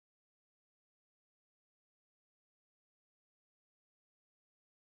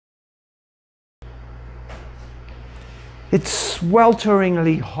It's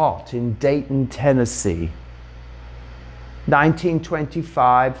swelteringly hot in Dayton, Tennessee.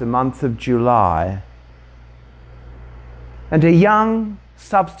 1925, the month of July. And a young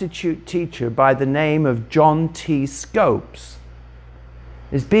substitute teacher by the name of John T. Scopes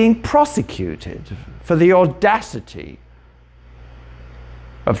is being prosecuted for the audacity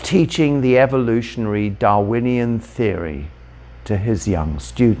of teaching the evolutionary Darwinian theory to his young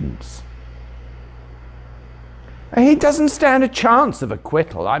students. He doesn't stand a chance of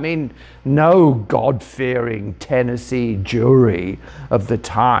acquittal. I mean, no God-fearing Tennessee jury of the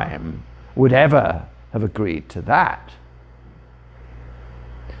time would ever have agreed to that.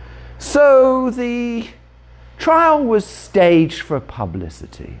 So the trial was staged for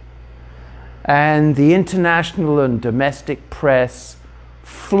publicity, and the international and domestic press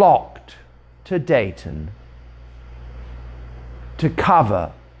flocked to Dayton to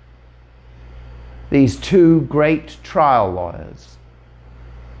cover these two great trial lawyers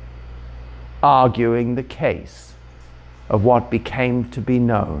arguing the case of what became to be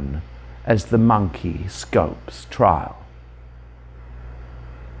known as the Monkey Scopes trial.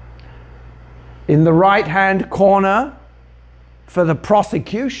 In the right-hand corner, for the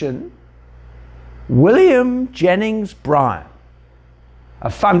prosecution, William Jennings Bryan, a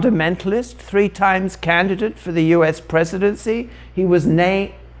fundamentalist, 3 times candidate for the US presidency. He was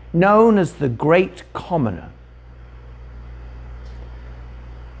known as the Great Commoner.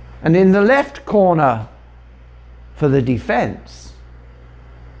 And in the left corner, for the defense,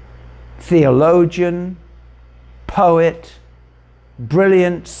 theologian, poet,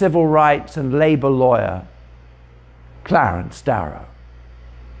 brilliant civil rights and labor lawyer, Clarence Darrow.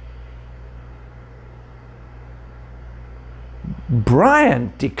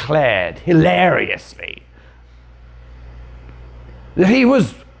 Bryan declared hilariously that he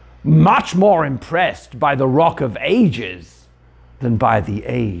was much more impressed by the Rock of Ages than by the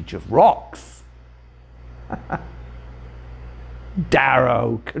Age of Rocks.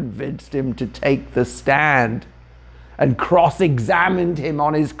 Darrow convinced him to take the stand and cross-examined him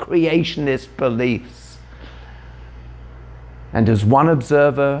on his creationist beliefs. And as one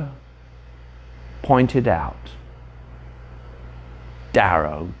observer pointed out,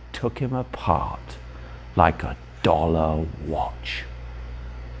 Darrow took him apart like a dollar watch.